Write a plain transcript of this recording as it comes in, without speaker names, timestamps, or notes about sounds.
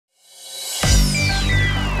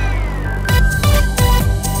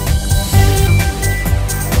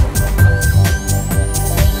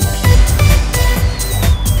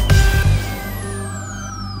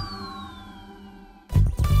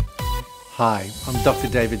Hi, I'm Dr.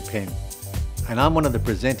 David Penn, and I'm one of the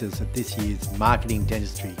presenters at this year's Marketing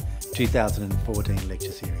Dentistry 2014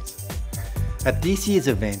 lecture series. At this year's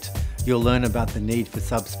event, you'll learn about the need for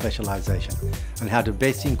sub-specialisation and how to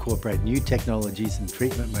best incorporate new technologies and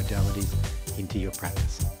treatment modalities into your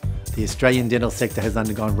practice. The Australian dental sector has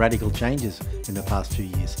undergone radical changes in the past few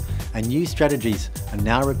years, and new strategies are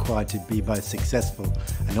now required to be both successful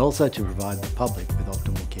and also to provide the public with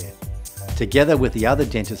optimal care. Together with the other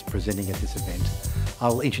dentists presenting at this event,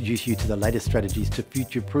 I'll introduce you to the latest strategies to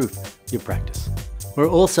future-proof your practice. We're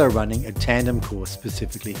also running a tandem course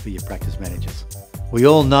specifically for your practice managers. We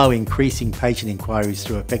all know increasing patient inquiries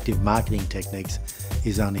through effective marketing techniques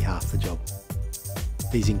is only half the job.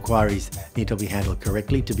 These inquiries need to be handled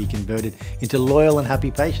correctly to be converted into loyal and happy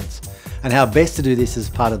patients, and how best to do this is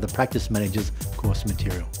part of the practice manager's course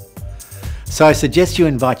material. So I suggest you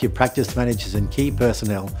invite your practice managers and key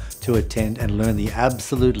personnel to attend and learn the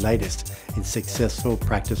absolute latest in successful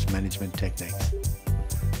practice management techniques.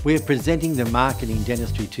 We are presenting the Marketing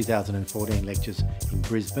Dentistry 2014 lectures in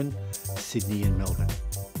Brisbane, Sydney and Melbourne.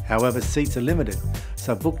 However, seats are limited,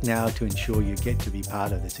 so book now to ensure you get to be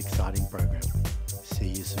part of this exciting program. See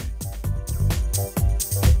you soon.